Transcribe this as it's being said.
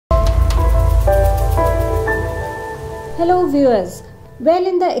Hello viewers. Well,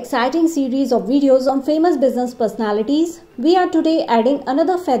 in the exciting series of videos on famous business personalities, we are today adding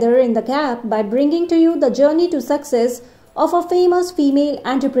another feather in the cap by bringing to you the journey to success of a famous female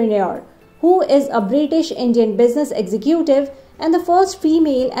entrepreneur who is a British Indian business executive and the first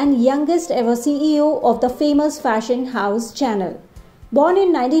female and youngest ever CEO of the famous fashion house Channel. Born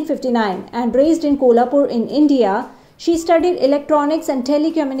in 1959 and raised in Kolhapur in India, she studied electronics and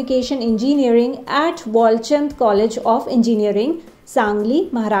telecommunication engineering at Walchand College of Engineering,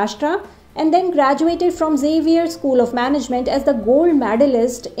 Sangli, Maharashtra, and then graduated from Xavier School of Management as the gold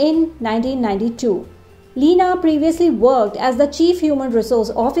medalist in 1992. Leena previously worked as the Chief Human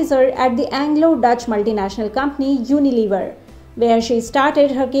Resource Officer at the Anglo-Dutch multinational company Unilever, where she started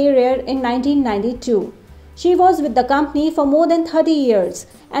her career in 1992. She was with the company for more than 30 years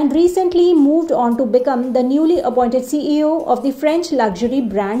and recently moved on to become the newly appointed CEO of the French luxury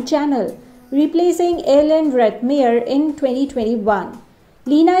brand Channel, replacing Alain Retmier in 2021.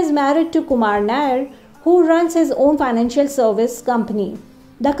 Leena is married to Kumar Nair, who runs his own financial service company.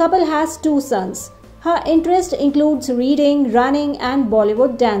 The couple has two sons. Her interest includes reading, running, and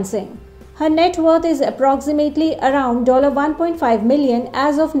Bollywood dancing. Her net worth is approximately around $1.5 million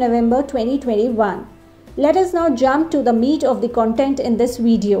as of November 2021. Let us now jump to the meat of the content in this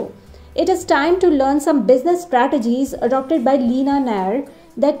video. It is time to learn some business strategies adopted by Leena Nair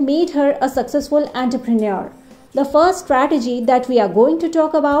that made her a successful entrepreneur. The first strategy that we are going to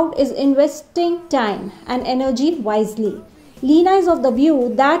talk about is investing time and energy wisely. Leena is of the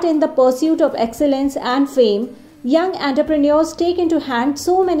view that in the pursuit of excellence and fame, young entrepreneurs take into hand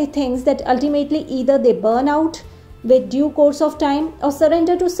so many things that ultimately either they burn out with due course of time or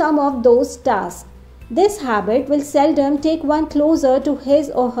surrender to some of those tasks. This habit will seldom take one closer to his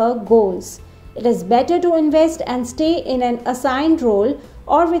or her goals. It is better to invest and stay in an assigned role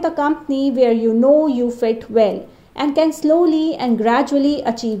or with a company where you know you fit well and can slowly and gradually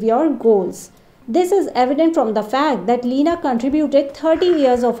achieve your goals. This is evident from the fact that Leena contributed 30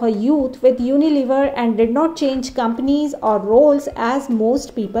 years of her youth with Unilever and did not change companies or roles as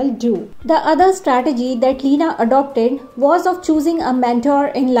most people do. The other strategy that Leena adopted was of choosing a mentor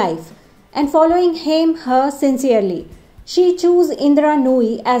in life and following her sincerely. She chose Indra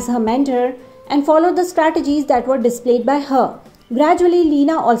Nooyi as her mentor and followed the strategies that were displayed by her. Gradually,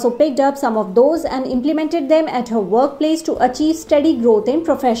 Leena also picked up some of those and implemented them at her workplace to achieve steady growth in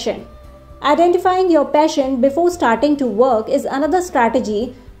profession. Identifying your passion before starting to work is another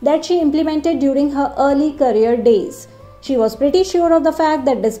strategy that she implemented during her early career days. She was pretty sure of the fact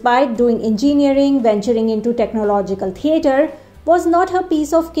that despite doing engineering, venturing into technological theatre was not her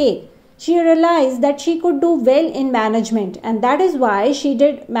piece of cake. She realized that she could do well in management, and that is why she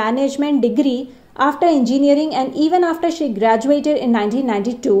did management degree after engineering, and even after she graduated in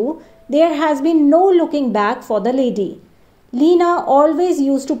 1992, there has been no looking back for the lady. Leena always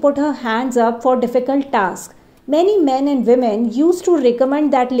used to put her hands up for difficult tasks. Many men and women used to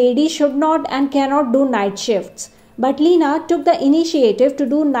recommend that ladies should not and cannot do night shifts, but Leena took the initiative to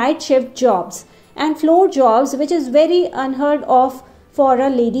do night shift jobs and floor jobs, which is very unheard of for a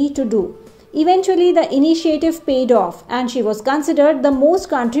lady to do. Eventually, the initiative paid off and she was considered the most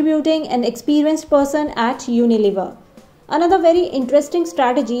contributing and experienced person at Unilever. Another very interesting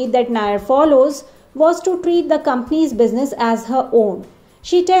strategy that Nair follows was to treat the company's business as her own.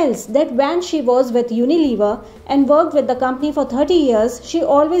 She tells that when she was with Unilever and worked with the company for 30 years, she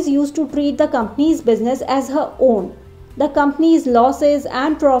always used to treat the company's business as her own, the company's losses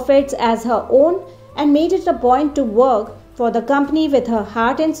and profits as her own, and made it a point to work for the company with her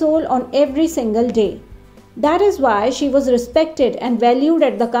heart and soul on every single day. That is why she was respected and valued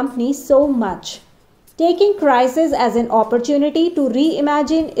at the company so much. Taking crisis as an opportunity to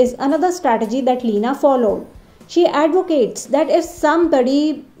reimagine is another strategy that Leena followed. She advocates that if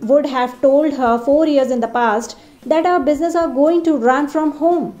somebody would have told her 4 years in the past that our business are going to run from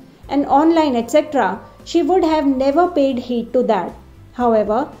home and online, etc., she would have never paid heed to that.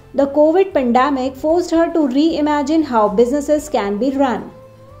 However, the COVID pandemic forced her to reimagine how businesses can be run.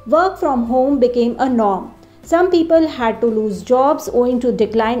 Work from home became a norm. Some people had to lose jobs owing to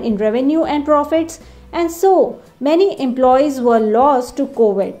decline in revenue and profits, and so many employees were lost to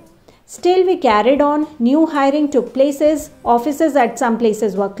COVID. Still, we carried on, new hiring took places, offices at some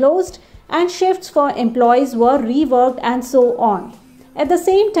places were closed, and shifts for employees were reworked and so on. At the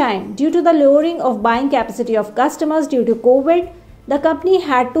same time, due to the lowering of buying capacity of customers due to COVID, the company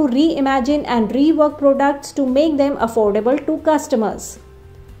had to reimagine and rework products to make them affordable to customers.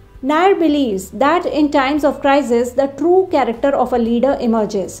 Nair believes that in times of crisis, the true character of a leader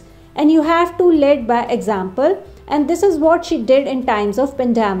emerges, and you have to lead by example, and this is what she did in times of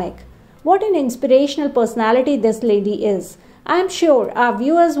pandemic. What an inspirational personality this lady is. I am sure our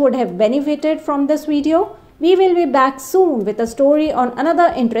viewers would have benefited from this video. We will be back soon with a story on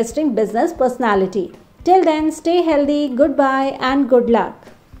another interesting business personality. Till then, stay healthy, goodbye and good luck.